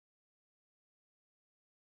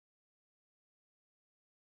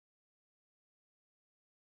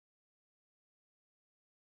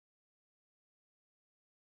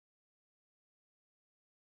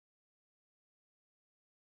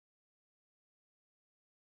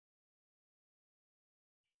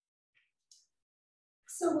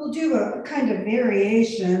So we'll do a kind of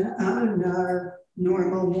variation on our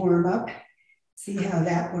normal warm-up. See how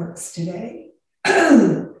that works today.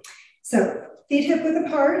 So feet hip width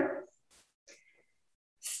apart.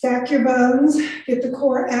 Stack your bones. Get the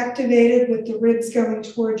core activated with the ribs going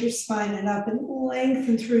towards your spine and up, and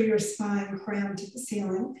lengthen through your spine, crown to the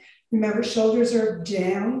ceiling. Remember, shoulders are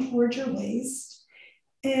down towards your waist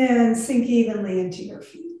and sink evenly into your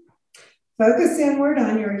feet. Focus inward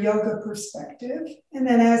on your yoga perspective. And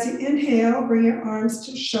then as you inhale, bring your arms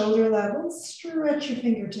to shoulder level. Stretch your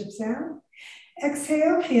fingertips out.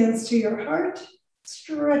 Exhale, hands to your heart.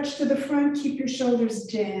 Stretch to the front. Keep your shoulders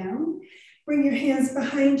down. Bring your hands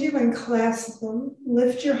behind you and clasp them.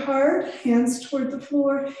 Lift your heart, hands toward the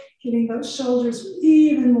floor, getting those shoulders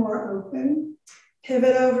even more open.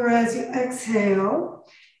 Pivot over as you exhale.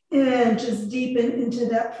 And just deepen into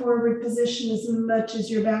that forward position as much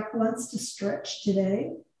as your back wants to stretch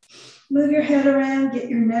today. Move your head around, get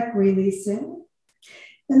your neck releasing.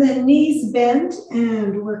 And then knees bent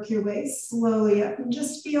and work your way slowly up. And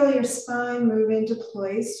just feel your spine move into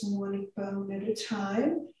place, one bone at a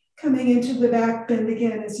time. Coming into the back bend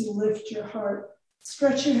again as you lift your heart.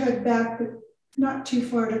 Stretch your head back, but not too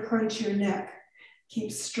far to crunch your neck.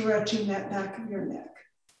 Keep stretching that back of your neck.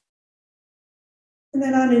 And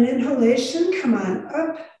then on an inhalation, come on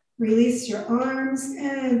up, release your arms,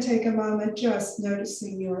 and take a moment just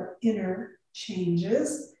noticing your inner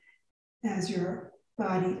changes as your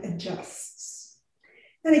body adjusts.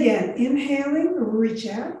 And again, inhaling, reach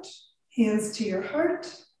out, hands to your heart,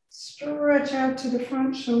 stretch out to the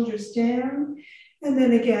front, shoulders down, and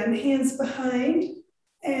then again, hands behind,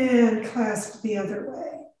 and clasp the other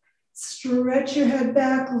way. Stretch your head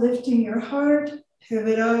back, lifting your heart,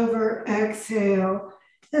 pivot over, exhale,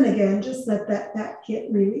 and again, just let that back get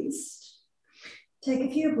released. Take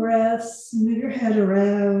a few breaths, move your head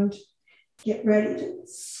around, get ready to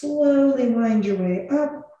slowly wind your way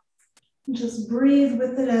up. Just breathe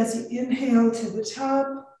with it as you inhale to the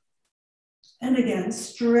top. And again,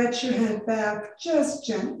 stretch your head back just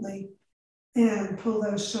gently and pull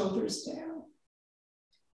those shoulders down.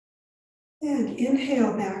 And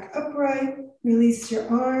inhale back upright, release your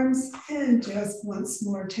arms, and just once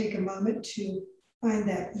more take a moment to find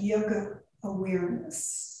that yoga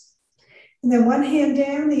awareness. And then one hand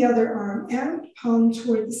down, the other arm out, palm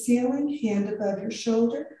toward the ceiling, hand above your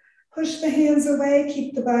shoulder. Push the hands away,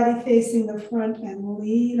 keep the body facing the front, and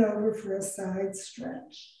lean over for a side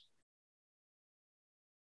stretch.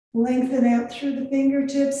 Lengthen out through the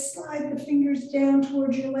fingertips, slide the fingers down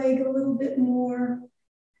towards your leg a little bit more.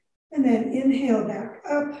 And then inhale back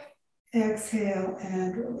up, exhale,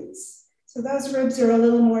 and release. So those ribs are a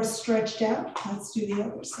little more stretched out. Let's do the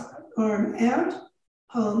other side. Arm out,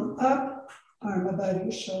 palm up, arm above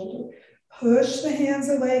your shoulder. Push the hands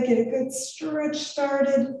away, get a good stretch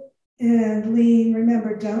started, and lean.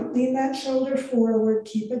 Remember, don't lean that shoulder forward,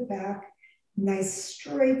 keep it back. Nice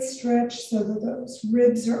straight stretch so that those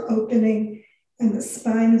ribs are opening and the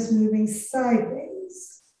spine is moving sideways.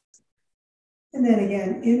 And then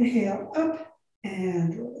again, inhale up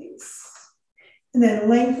and release. And then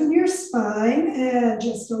lengthen your spine and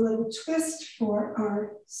just a little twist for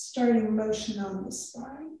our starting motion on the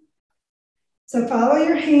spine. So follow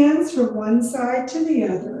your hands from one side to the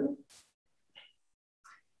other.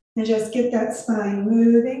 And just get that spine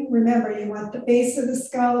moving. Remember, you want the base of the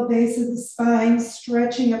skull, base of the spine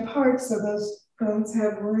stretching apart so those bones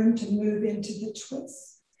have room to move into the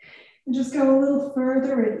twist. And just go a little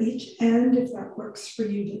further at each end if that works for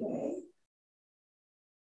you today.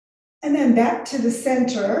 And then back to the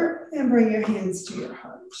center and bring your hands to your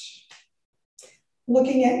heart.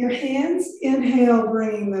 Looking at your hands, inhale,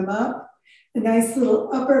 bringing them up. A nice little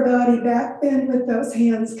upper body back bend with those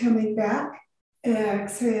hands coming back.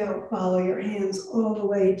 Exhale, follow your hands all the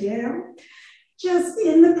way down. Just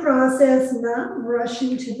in the process, not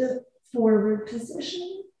rushing to the forward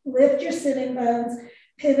position. Lift your sitting bones,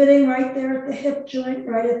 pivoting right there at the hip joint,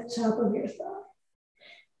 right at the top of your thigh.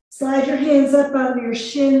 Slide your hands up onto your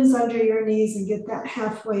shins, under your knees, and get that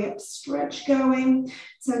halfway up stretch going.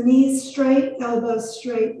 So knees straight, elbows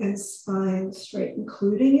straight, and spine straight,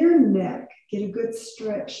 including your neck. Get a good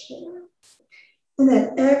stretch there. And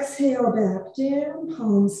then exhale back down,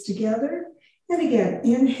 palms together. And again,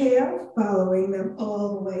 inhale, following them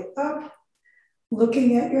all the way up.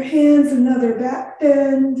 Looking at your hands, another back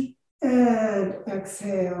bend. And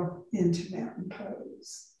exhale into mountain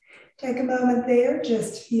pose. Take a moment there,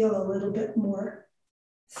 just feel a little bit more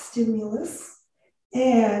stimulus.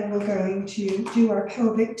 And we're going to do our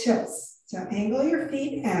pelvic tilts. So angle your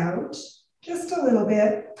feet out just a little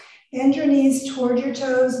bit. Bend your knees toward your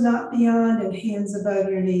toes, not beyond, and hands above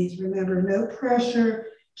your knees. Remember, no pressure,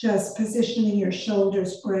 just positioning your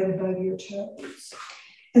shoulders right above your toes.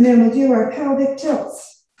 And then we'll do our pelvic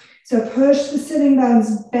tilts. So push the sitting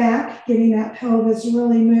bones back, getting that pelvis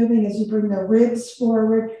really moving as you bring the ribs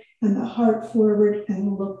forward and the heart forward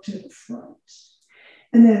and look to the front.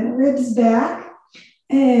 And then ribs back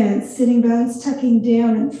and sitting bones tucking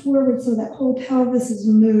down and forward so that whole pelvis is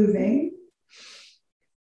moving.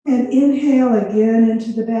 And inhale again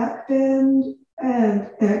into the back bend and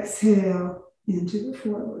exhale into the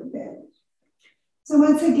forward bend. So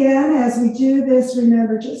once again, as we do this,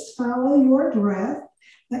 remember, just follow your breath.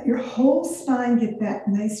 Let your whole spine get that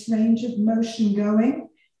nice range of motion going,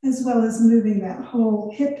 as well as moving that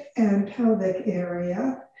whole hip and pelvic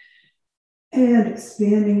area and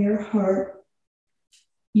expanding your heart,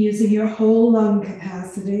 using your whole lung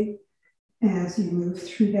capacity as you move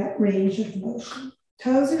through that range of motion.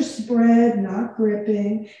 Toes are spread, not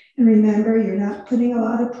gripping. And remember, you're not putting a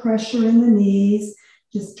lot of pressure in the knees,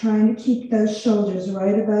 just trying to keep those shoulders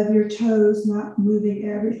right above your toes, not moving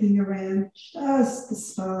everything around, just the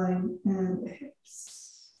spine and the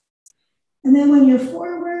hips. And then when you're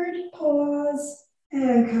forward, pause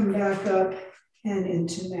and come back up and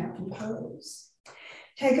into mountain pose.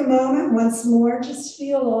 Take a moment once more, just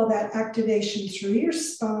feel all that activation through your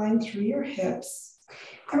spine, through your hips.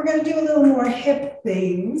 And we're going to do a little more hip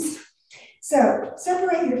things. So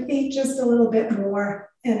separate your feet just a little bit more.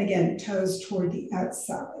 And again, toes toward the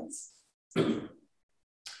outsides.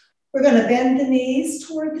 We're going to bend the knees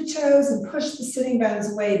toward the toes and push the sitting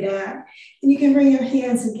bones way back. And you can bring your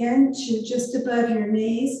hands again to just above your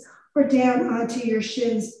knees or down onto your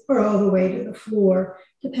shins or all the way to the floor,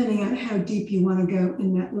 depending on how deep you want to go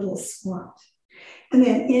in that little squat. And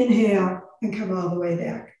then inhale and come all the way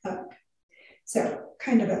back up. So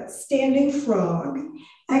kind of a standing frog.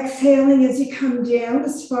 Exhaling as you come down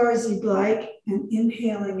as far as you'd like and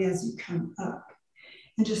inhaling as you come up.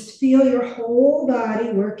 And just feel your whole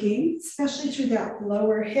body working, especially through that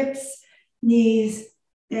lower hips, knees,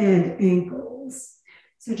 and ankles.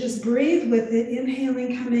 So just breathe with it,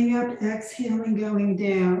 inhaling, coming up, exhaling, going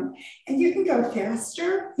down. And you can go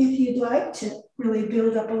faster if you'd like to really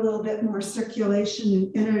build up a little bit more circulation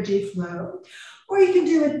and energy flow. Or you can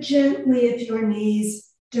do it gently if your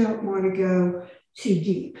knees don't want to go too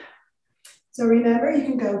deep. So remember, you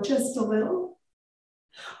can go just a little,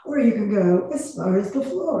 or you can go as far as the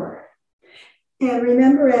floor. And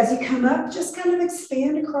remember, as you come up, just kind of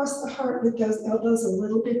expand across the heart with those elbows a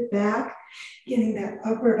little bit back, getting that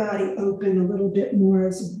upper body open a little bit more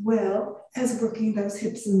as well as working those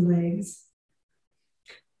hips and legs.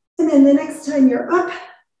 And then the next time you're up,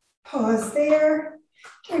 pause there,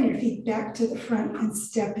 turn your feet back to the front and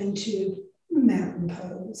step into mountain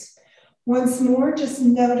pose. Once more, just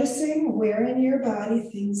noticing where in your body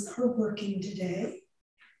things are working today.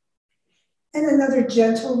 And another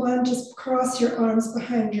gentle one, just cross your arms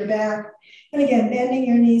behind your back. And again, bending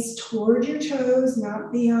your knees toward your toes,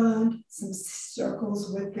 not beyond. Some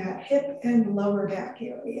circles with that hip and lower back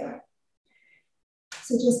area.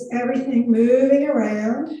 So just everything moving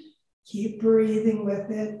around. Keep breathing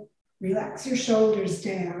with it. Relax your shoulders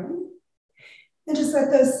down. And just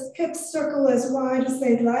let those hips circle as wide as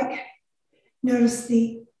they'd like. Notice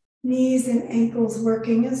the knees and ankles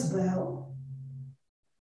working as well.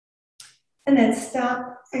 And then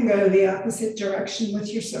stop and go the opposite direction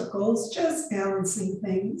with your circles, just balancing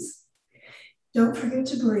things. Don't forget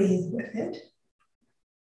to breathe with it.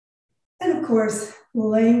 And of course,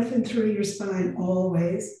 lengthen through your spine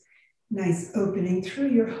always. Nice opening through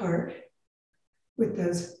your heart with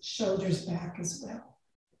those shoulders back as well.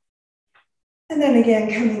 And then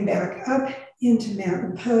again, coming back up into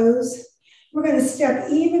mountain pose. We're going to step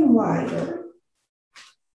even wider.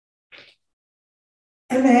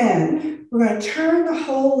 And then we're going to turn the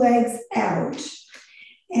whole legs out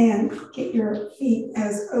and get your feet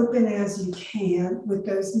as open as you can with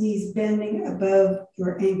those knees bending above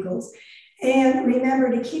your ankles. And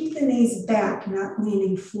remember to keep the knees back, not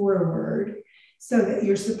leaning forward, so that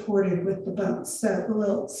you're supported with the bones. So a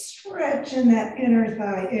little stretch in that inner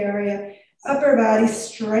thigh area, upper body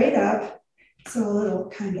straight up. So a little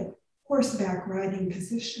kind of horseback riding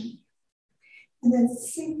position. And then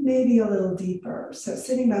sink maybe a little deeper. So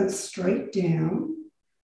sitting bones straight down.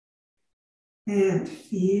 And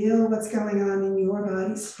feel what's going on in your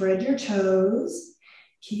body. Spread your toes.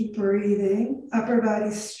 Keep breathing. Upper body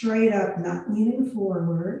straight up, not leaning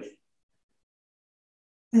forward.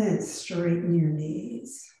 And then straighten your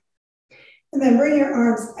knees. And then bring your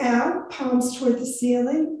arms out, palms toward the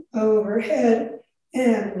ceiling, overhead,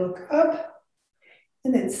 and look up.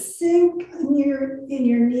 And then sink in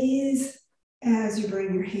your knees as you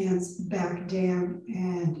bring your hands back down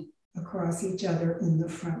and across each other in the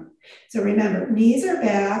front. So remember, knees are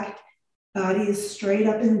back, body is straight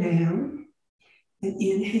up and down. And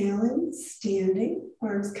inhaling, standing,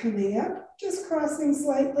 arms coming up, just crossing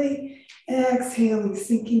slightly. Exhaling,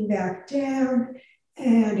 sinking back down.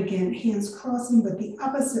 And again, hands crossing, but the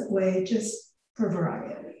opposite way, just for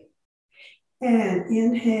variety. And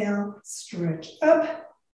inhale, stretch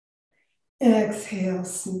up. Exhale,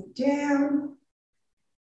 sink down.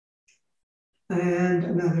 And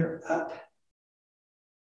another up.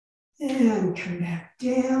 And come back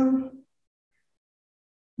down.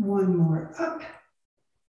 One more up.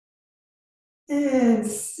 And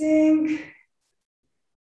sink.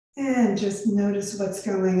 And just notice what's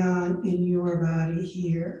going on in your body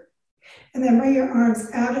here. And then bring your arms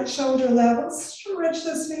out at shoulder level. Stretch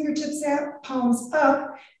those fingertips out, palms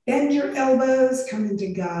up. Bend your elbows, come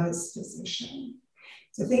into goddess position.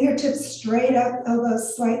 So fingertips straight up,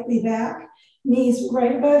 elbows slightly back. Knees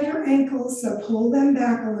right above your ankles, so pull them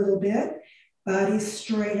back a little bit. Body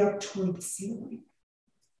straight up toward the ceiling.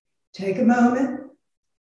 Take a moment.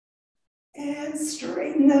 And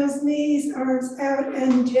straighten those knees, arms out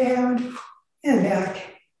and down, and back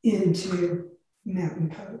into mountain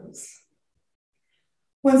pose.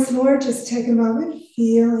 Once more, just take a moment,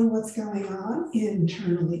 feeling what's going on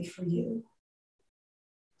internally for you.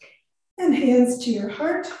 And hands to your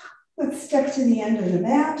heart. Let's step to the end of the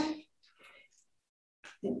mat.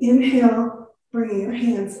 And inhale, bringing your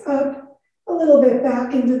hands up, a little bit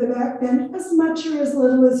back into the back bend, as much or as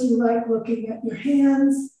little as you like looking at your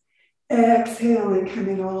hands. Exhaling,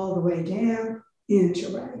 coming all the way down into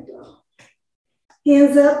ragdoll.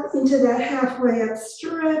 Hands up into that halfway up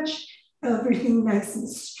stretch. Everything nice and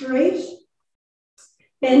straight.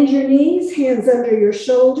 Bend your knees, hands under your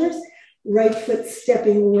shoulders. Right foot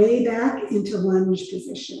stepping way back into lunge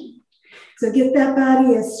position. So get that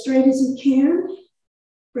body as straight as you can.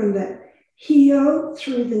 From the heel,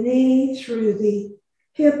 through the knee, through the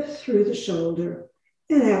hip, through the shoulder,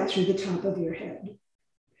 and out through the top of your head.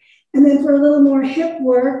 And then for a little more hip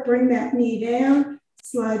work, bring that knee down,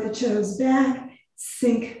 slide the toes back,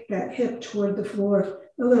 sink that hip toward the floor,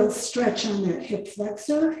 a little stretch on that hip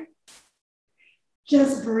flexor.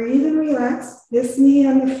 Just breathe and relax. This knee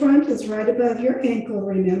on the front is right above your ankle,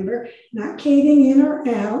 remember, not caving in or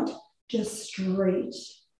out, just straight.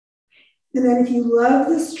 And then if you love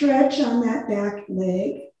the stretch on that back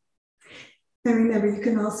leg, and remember, you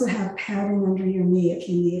can also have padding under your knee if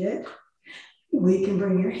you need it. We can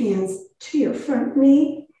bring your hands to your front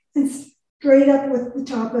knee and straight up with the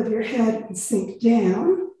top of your head and sink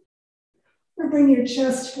down. Or bring your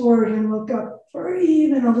chest forward and look up for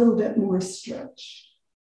even a little bit more stretch.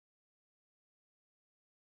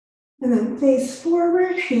 And then face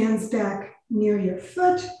forward, hands back near your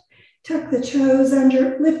foot. Tuck the toes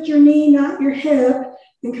under, lift your knee, not your hip,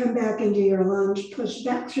 and come back into your lunge. Push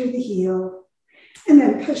back through the heel. And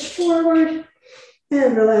then push forward.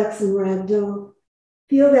 And relax and ragdoll.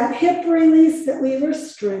 Feel that hip release that we were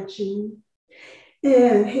stretching.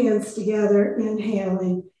 And hands together,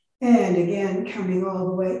 inhaling. And again, coming all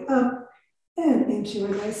the way up and into a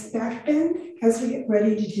nice back bend as we get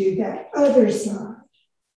ready to do that other side.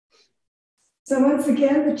 So once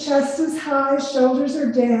again, the chest is high, shoulders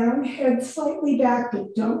are down, head slightly back,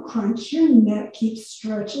 but don't crunch your neck. Keep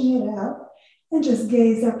stretching it out. And just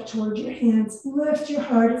gaze up toward your hands. Lift your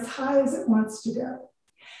heart as high as it wants to go.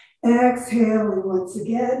 Exhale, and once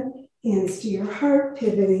again, hands to your heart,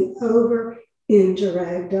 pivoting over into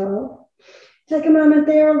ragdoll. Take a moment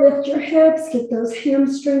there, lift your hips, get those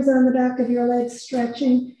hamstrings on the back of your legs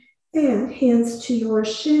stretching, and hands to your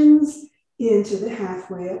shins into the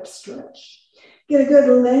halfway up stretch. Get a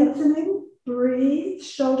good lengthening, breathe,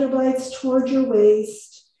 shoulder blades toward your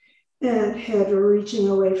waist, and head reaching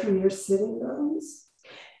away from your sitting bones.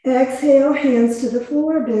 Exhale, hands to the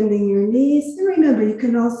floor, bending your knees. And remember, you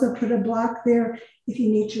can also put a block there if you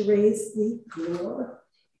need to raise the floor.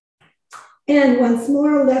 And once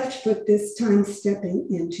more, left foot this time stepping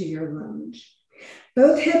into your lunge.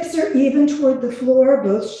 Both hips are even toward the floor.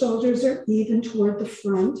 Both shoulders are even toward the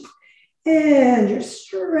front. And you're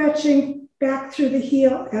stretching back through the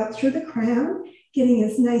heel, out through the crown, getting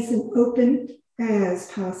as nice and open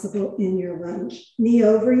as possible in your lunge. Knee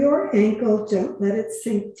over your ankle, don't let it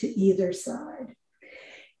sink to either side.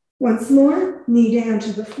 Once more, knee down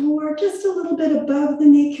to the floor, just a little bit above the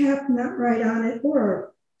kneecap, not right on it,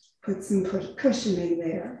 or put some cushioning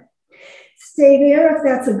there. Stay there if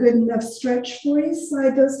that's a good enough stretch for you.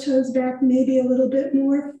 Slide those toes back maybe a little bit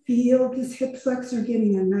more. Feel this hip flexor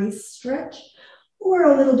getting a nice stretch, or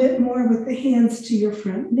a little bit more with the hands to your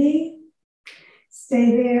front knee.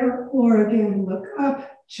 Stay there, or again, look up,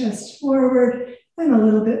 chest forward, And a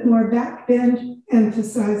little bit more back bend,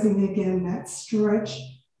 emphasizing again that stretch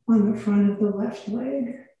on the front of the left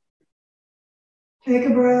leg. Take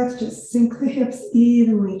a breath, just sink the hips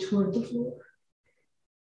evenly toward the floor.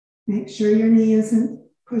 Make sure your knee isn't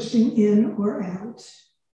pushing in or out.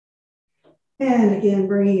 And again,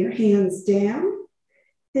 bringing your hands down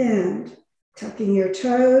and tucking your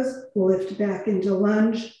toes, lift back into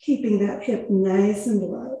lunge, keeping that hip nice and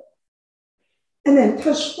low. And then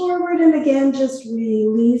push forward, and again, just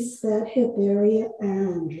release that hip area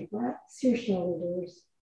and relax your shoulders.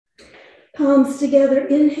 Palms together,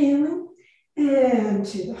 inhaling, and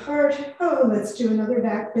to the heart. Oh, let's do another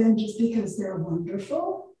back bend just because they're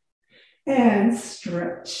wonderful. And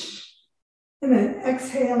stretch. And then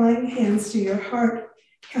exhaling, hands to your heart,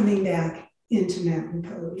 coming back into mountain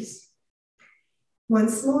pose.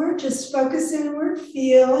 Once more, just focus inward,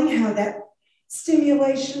 feeling how that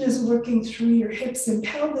stimulation is working through your hips and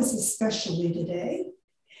pelvis, especially today.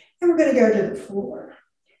 And we're going to go to the floor.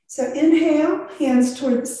 So inhale, hands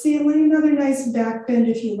toward the ceiling, another nice back bend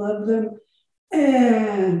if you love them.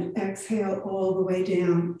 And exhale all the way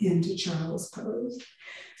down into child's pose.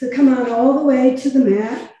 So come on all the way to the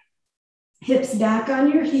mat. Hips back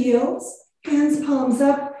on your heels, hands palms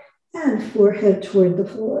up, and forehead toward the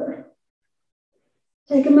floor.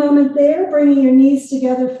 Take a moment there, bringing your knees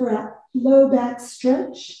together for a low back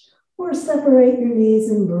stretch, or separate your knees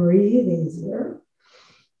and breathe easier.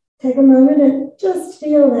 Take a moment and just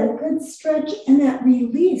feel that good stretch and that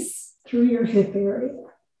release through your hip area.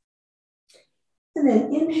 And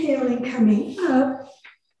then inhaling, coming up,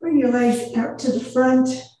 bring your legs out to the front,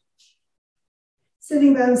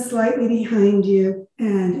 sitting bones slightly behind you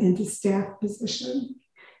and into staff position.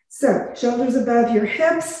 So shoulders above your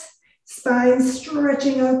hips, spine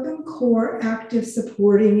stretching open, core active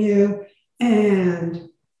supporting you, and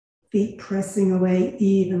feet pressing away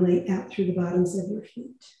evenly out through the bottoms of your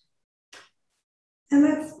feet. And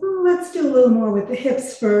let's do a little more with the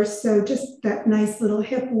hips first. So just that nice little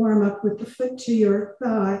hip warm up with the foot to your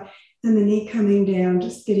thigh and the knee coming down,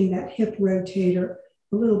 just getting that hip rotator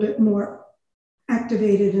a little bit more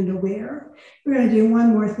activated and aware. We're going to do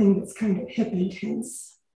one more thing that's kind of hip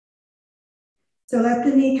intense. So let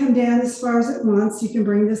the knee come down as far as it wants. You can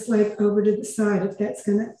bring this leg over to the side if that's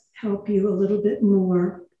going to help you a little bit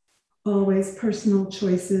more. Always personal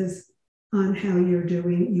choices on how you're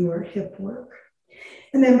doing your hip work.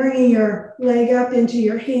 And then bringing your leg up into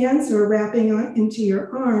your hands or wrapping on into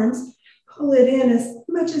your arms, pull it in as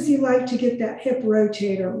much as you like to get that hip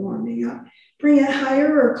rotator warming up. Bring it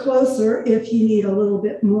higher or closer if you need a little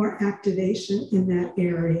bit more activation in that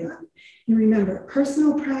area. And remember,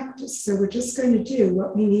 personal practice, so we're just going to do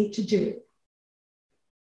what we need to do.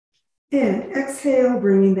 And exhale,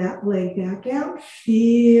 bringing that leg back out,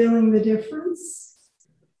 feeling the difference.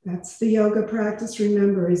 That's the yoga practice,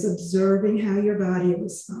 remember, is observing how your body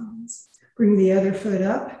responds. Bring the other foot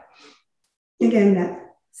up. Again, that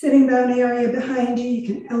sitting bone area behind you, you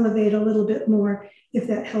can elevate a little bit more if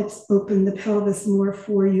that helps open the pelvis more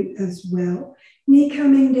for you as well. Knee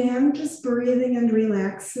coming down, just breathing and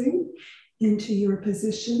relaxing into your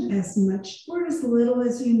position as much or as little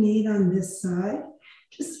as you need on this side.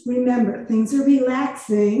 Just remember, things are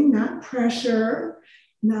relaxing, not pressure,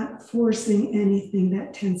 not forcing anything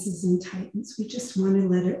that tenses and tightens. We just want to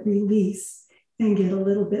let it release and get a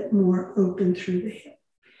little bit more open through the hip.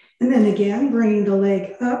 And then again, bringing the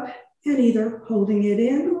leg up and either holding it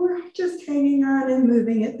in or just hanging on and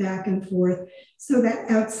moving it back and forth so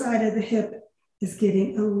that outside of the hip is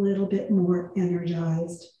getting a little bit more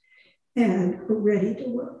energized and ready to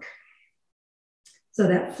work. So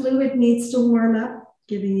that fluid needs to warm up,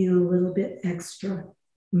 giving you a little bit extra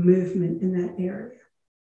movement in that area.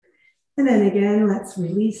 And then again, let's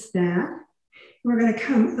release that. We're going to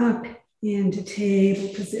come up into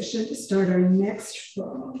table position to start our next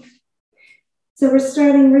frog. So we're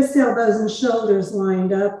starting wrists, elbows, and shoulders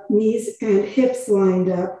lined up, knees and hips lined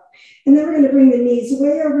up. And then we're going to bring the knees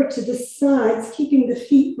way over to the sides, keeping the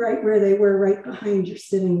feet right where they were, right behind your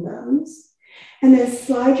sitting bones. And then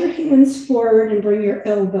slide your hands forward and bring your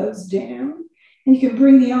elbows down. And you can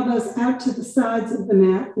bring the elbows out to the sides of the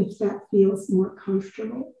mat if that feels more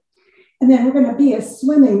comfortable. And then we're going to be a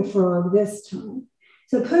swimming frog this time.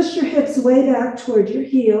 So push your hips way back toward your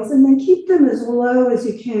heels and then keep them as low as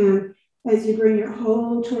you can as you bring your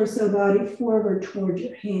whole torso body forward toward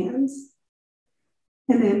your hands.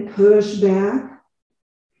 And then push back.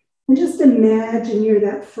 And just imagine you're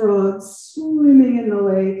that frog swimming in the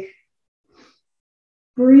lake.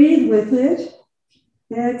 Breathe with it.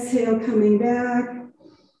 Exhale, coming back.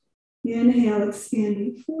 Inhale,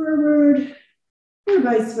 expanding forward. Or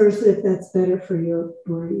vice versa if that's better for your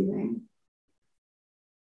breathing.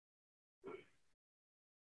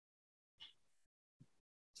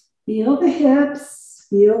 Feel the hips,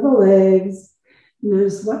 feel the legs.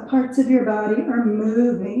 Notice what parts of your body are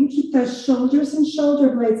moving. Keep those shoulders and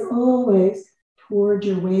shoulder blades always toward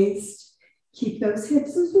your waist. Keep those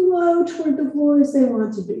hips as low toward the floor as they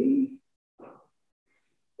want to be.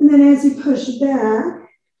 And then as you push back,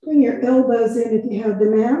 bring your elbows in if you have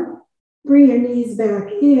them out. Bring your knees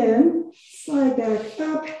back in. Slide back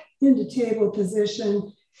up into table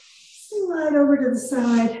position. Slide over to the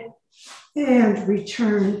side and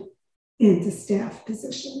return into staff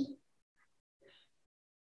position.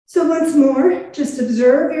 So once more, just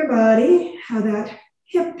observe your body, how that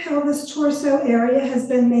hip, pelvis, torso area has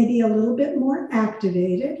been maybe a little bit more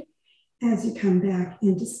activated as you come back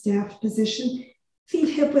into staff position. Feet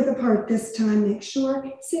hip width apart this time. Make sure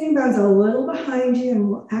sitting bones a little behind you, and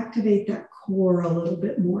we'll activate that core a little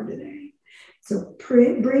bit more today. So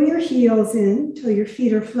bring your heels in till your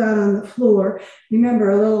feet are flat on the floor. Remember,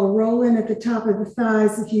 a little roll in at the top of the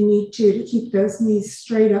thighs if you need to keep those knees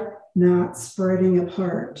straight up, not spreading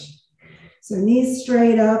apart. So knees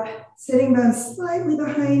straight up, sitting bones slightly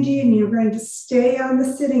behind you, and you're going to stay on the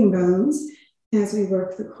sitting bones as we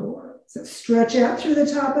work the core. So stretch out through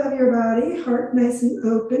the top of your body, heart nice and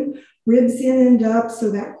open, ribs in and up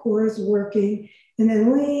so that core is working, and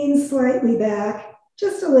then lean slightly back,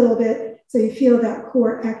 just a little bit, so you feel that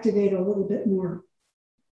core activate a little bit more.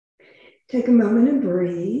 Take a moment and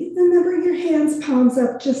breathe, and then bring your hands, palms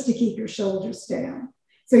up just to keep your shoulders down.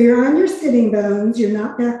 So you're on your sitting bones, you're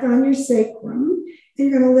not back on your sacrum, and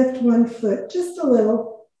you're gonna lift one foot just a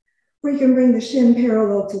little, or you can bring the shin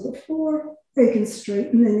parallel to the floor, or you can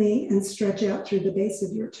straighten the knee and stretch out through the base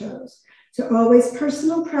of your toes. So always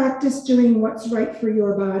personal practice doing what's right for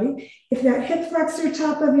your body. If that hip flexor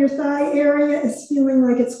top of your thigh area is feeling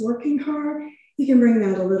like it's working hard, you can bring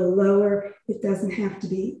that a little lower. It doesn't have to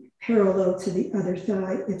be parallel to the other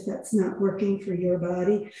thigh if that's not working for your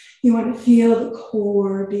body. You want to feel the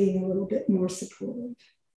core being a little bit more supportive.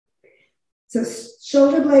 So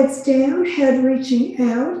shoulder blades down, head reaching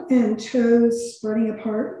out, and toes spreading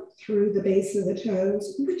apart through the base of the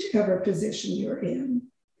toes, whichever position you're in.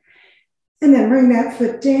 And then bring that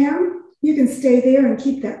foot down. You can stay there and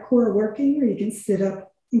keep that core working, or you can sit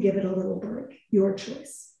up and give it a little break, your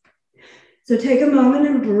choice. So take a moment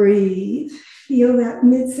and breathe. Feel that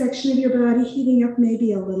midsection of your body heating up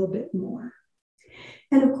maybe a little bit more.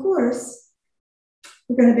 And of course,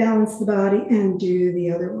 we're going to balance the body and do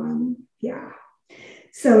the other one. Yeah.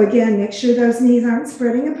 So again, make sure those knees aren't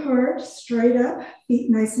spreading apart, straight up,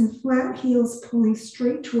 feet nice and flat, heels pulling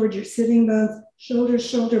straight towards your sitting bones, shoulders,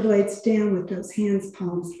 shoulder blades down with those hands,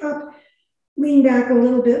 palms up. Lean back a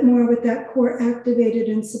little bit more with that core activated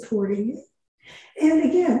and supporting you. And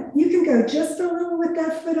again, you can go just a little with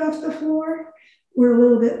that foot off the floor, or a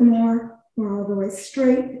little bit more, or all the way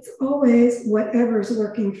straight. It's always whatever's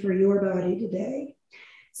working for your body today.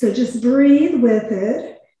 So just breathe with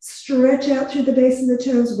it. Stretch out through the base of the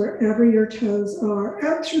toes wherever your toes are,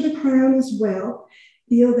 out through the crown as well.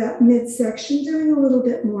 Feel that midsection doing a little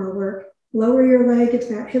bit more work. Lower your leg if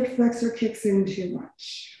that hip flexor kicks in too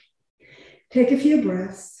much. Take a few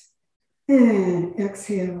breaths and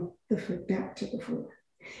exhale the foot back to the floor.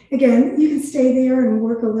 Again, you can stay there and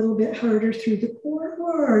work a little bit harder through the core,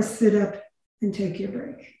 or sit up and take your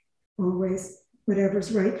break. Always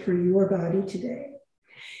whatever's right for your body today.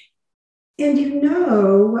 And you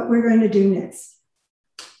know what we're going to do next.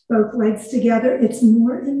 Both legs together, it's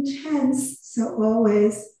more intense, so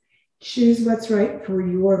always choose what's right for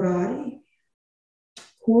your body.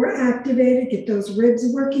 Core activated, get those ribs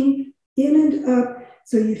working in and up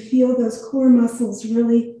so you feel those core muscles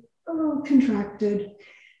really contracted.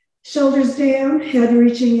 Shoulders down, head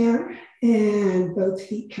reaching out, and both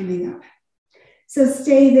feet coming up. So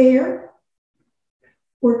stay there,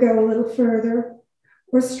 or go a little further,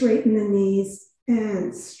 or straighten the knees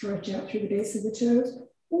and stretch out through the base of the toes,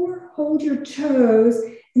 or hold your toes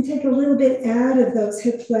and take a little bit out of those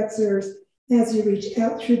hip flexors as you reach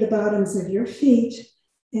out through the bottoms of your feet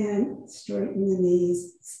and straighten the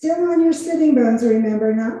knees. Still on your sitting bones,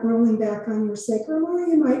 remember, not rolling back on your sacrum, or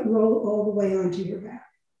you might roll all the way onto your back.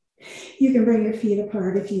 You can bring your feet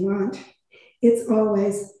apart if you want. It's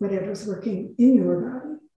always whatever's working in your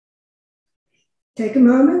body. Take a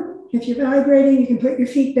moment. If you're vibrating, you can put your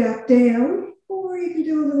feet back down, or you can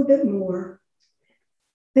do a little bit more.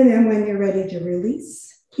 And then when you're ready to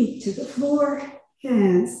release, feet to the floor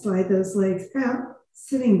and slide those legs out,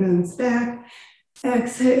 sitting bones back.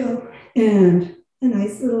 Exhale, and a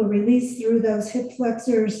nice little release through those hip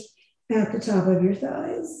flexors at the top of your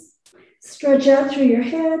thighs. Stretch out through your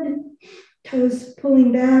head, toes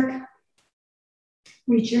pulling back.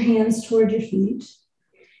 Reach your hands toward your feet.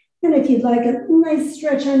 And if you'd like a nice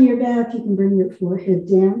stretch on your back, you can bring your forehead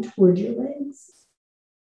down toward your legs.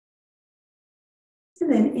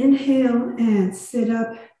 And then inhale and sit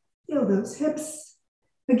up. Feel those hips.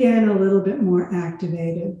 Again, a little bit more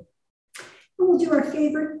activated. And we'll do our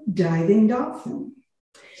favorite diving dolphin.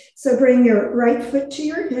 So bring your right foot to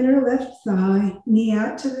your inner left thigh, knee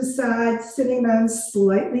out to the side, sitting bones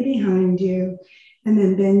slightly behind you. And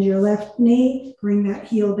then bend your left knee, bring that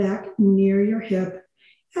heel back near your hip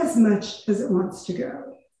as much as it wants to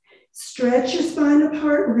go. Stretch your spine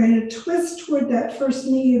apart. We're going to twist toward that first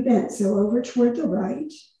knee you bent, so over toward the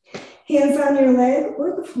right. Hands on your leg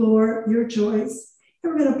or the floor, your choice.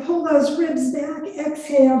 And we're going to pull those ribs back.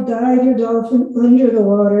 Exhale, dive your dolphin under the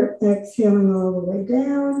water, exhaling all the way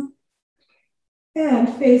down.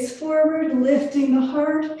 And face forward, lifting the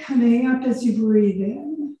heart, coming up as you breathe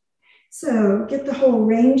in. So get the whole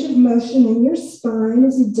range of motion in your spine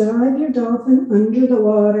as you dive your dolphin under the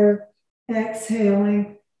water,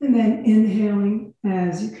 exhaling, and then inhaling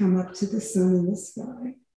as you come up to the sun in the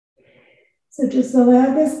sky. So just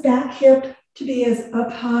allow this back hip to be as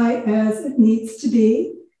up high as it needs to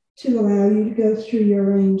be to allow you to go through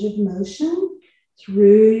your range of motion,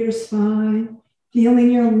 through your spine,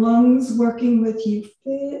 feeling your lungs working with you,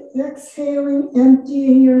 exhaling,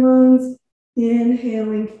 emptying your lungs,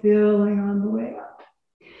 inhaling, filling on the way up.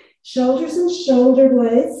 Shoulders and shoulder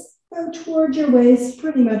blades go toward your waist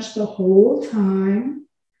pretty much the whole time.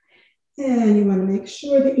 And you want to make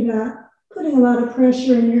sure that you're not putting a lot of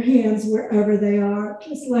pressure in your hands wherever they are,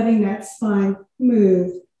 just letting that spine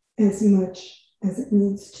move as much as it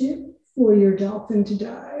needs to for your dolphin to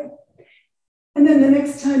dive. And then the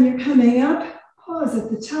next time you're coming up, pause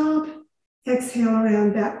at the top, exhale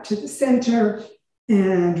around back to the center,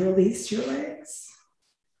 and release your legs.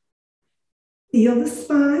 Feel the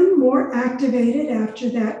spine more activated after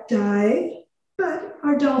that dive, but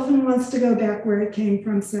our dolphin wants to go back where it came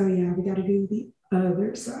from, so yeah, we got to do the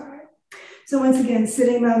other side. So once again,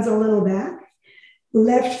 sitting bones a little back,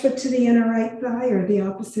 left foot to the inner right thigh, or the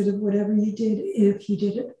opposite of whatever you did if you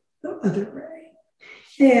did it the other way.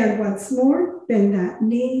 And once more, bend that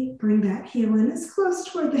knee, bring that heel in as close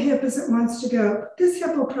toward the hip as it wants to go. This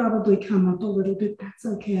hip will probably come up a little bit, that's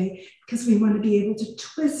okay, because we want to be able to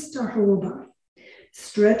twist our whole body.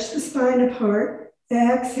 Stretch the spine apart,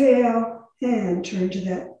 exhale, and turn to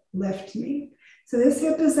that left knee. So this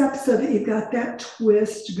hip is up so that you've got that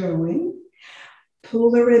twist going.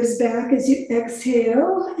 Pull the ribs back as you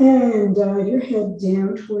exhale and dive your head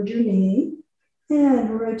down toward your knee.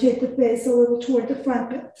 And rotate the face a little toward the front,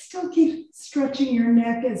 but still keep stretching your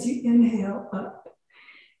neck as you inhale up.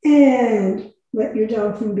 And let your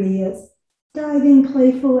dolphin be as diving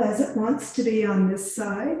playful as it wants to be on this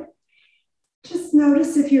side. Just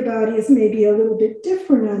notice if your body is maybe a little bit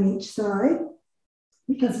different on each side,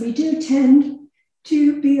 because we do tend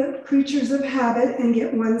to be creatures of habit and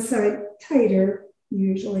get one side tighter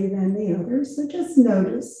usually than the other. So just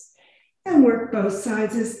notice and work both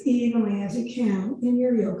sides as evenly as you can in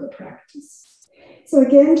your yoga practice. So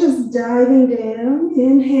again, just diving down,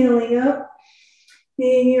 inhaling up,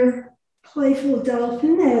 being your playful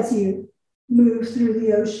dolphin as you move through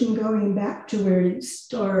the ocean, going back to where you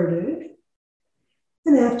started.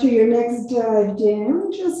 And after your next dive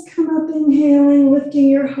down, just come up inhaling, lifting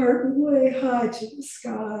your heart way high to the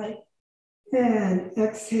sky. And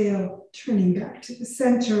exhale, turning back to the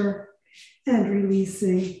center and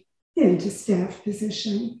releasing into staff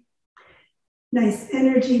position. Nice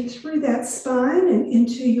energy through that spine and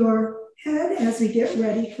into your head as we get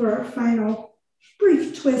ready for our final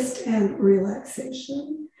brief twist and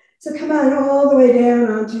relaxation. So come on all the way down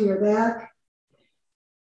onto your back.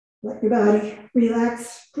 Let your body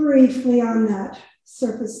relax briefly on that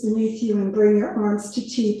surface beneath you and bring your arms to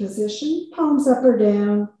T position, palms up or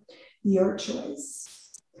down, your choice.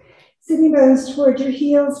 Sitting bones toward your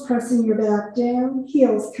heels, pressing your back down,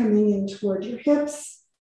 heels coming in toward your hips,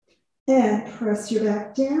 and press your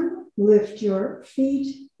back down, lift your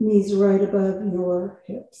feet, knees right above your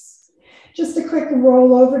hips. Just a quick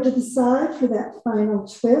roll over to the side for that final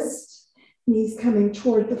twist. Knees coming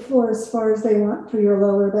toward the floor as far as they want for your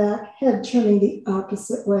lower back, head turning the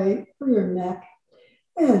opposite way for your neck.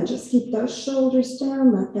 And just keep those shoulders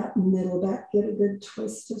down, let that middle back get a good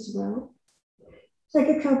twist as well. Take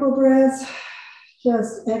a couple breaths,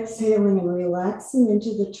 just exhaling and relaxing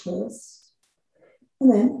into the twist. And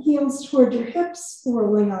then heels toward your hips,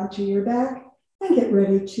 rolling onto your back, and get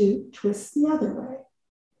ready to twist the other way.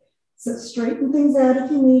 So straighten things out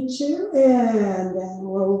if you need to, and then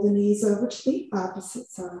roll the knees over to the opposite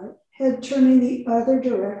side. Head turning the other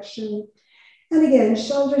direction. And again,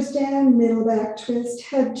 shoulders down, middle back twist,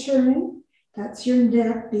 head turning. That's your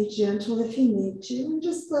neck. Be gentle if you need to. And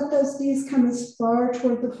just let those knees come as far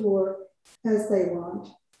toward the floor as they want.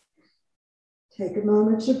 Take a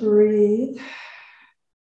moment to breathe,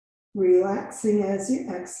 relaxing as you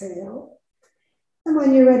exhale. And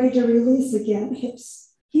when you're ready to release again,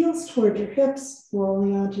 hips, heels toward your hips,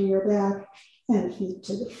 rolling onto your back, and feet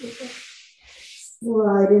to the floor.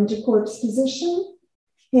 Slide into corpse position,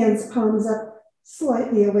 hands palms up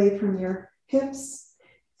slightly away from your hips,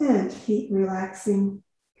 and feet relaxing,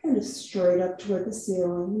 kind of straight up toward the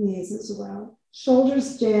ceiling, knees as well.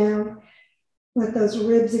 Shoulders down, let those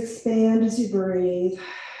ribs expand as you breathe.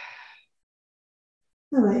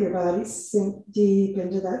 And let your body sink deep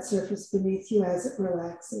into that surface beneath you as it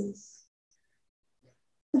relaxes.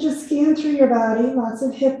 And just scan through your body, lots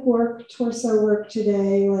of hip work, torso work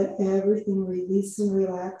today. Let everything release and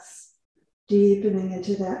relax, deepening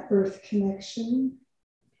into that earth connection.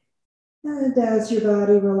 And as your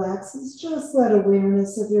body relaxes, just let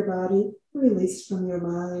awareness of your body release from your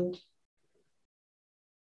mind.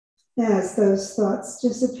 As those thoughts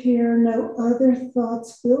disappear, no other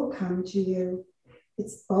thoughts will come to you.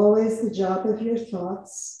 It's always the job of your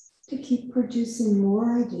thoughts to keep producing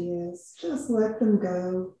more ideas. Just let them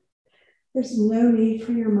go. There's no need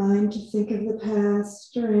for your mind to think of the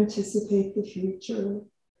past or anticipate the future.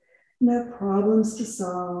 No problems to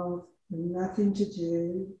solve, nothing to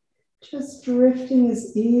do. Just drifting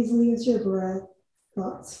as easily as your breath,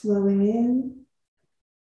 thoughts flowing in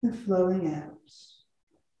and flowing out.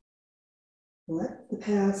 Let the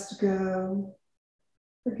past go.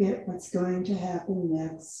 Forget what's going to happen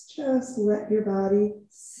next. Just let your body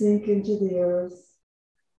sink into the earth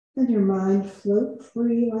and your mind float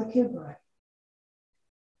free like your breath.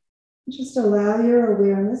 Just allow your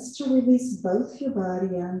awareness to release both your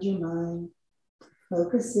body and your mind.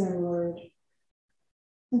 Focus inward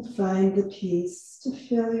and find the peace to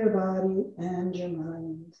fill your body and your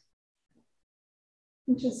mind.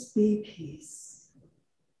 And just be peace.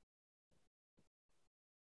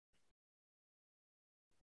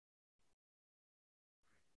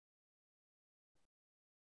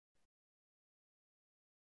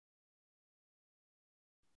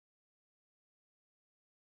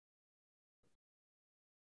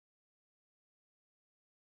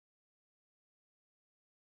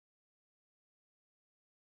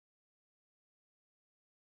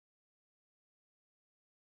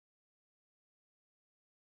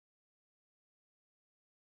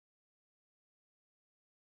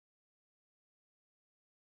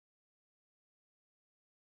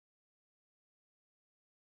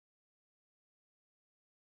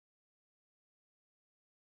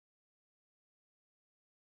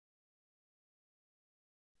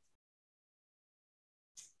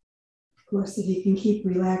 Of course, if you can keep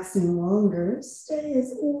relaxing longer, stay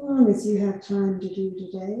as long as you have time to do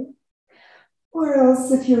today. Or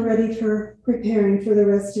else, if you're ready for preparing for the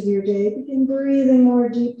rest of your day, begin breathing more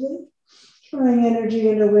deeply, drawing energy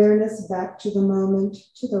and awareness back to the moment,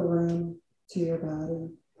 to the room, to your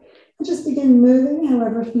body. And just begin moving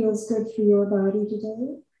however feels good for your body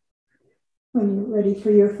today. When you're ready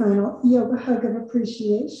for your final yoga hug of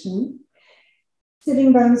appreciation,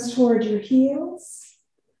 sitting bones toward your heels,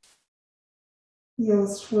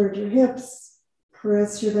 heels toward your hips,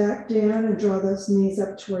 press your back down and draw those knees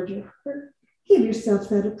up toward your heart. Give yourself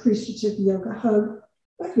that appreciative yoga hug.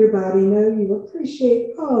 Let your body know you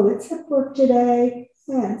appreciate all its hip work today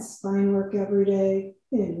and spine work every day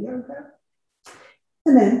in yoga.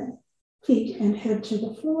 And then feet and head to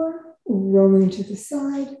the floor, rolling to the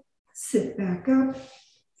side, sit back up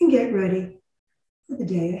and get ready for the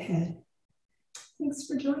day ahead. Thanks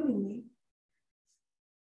for joining me.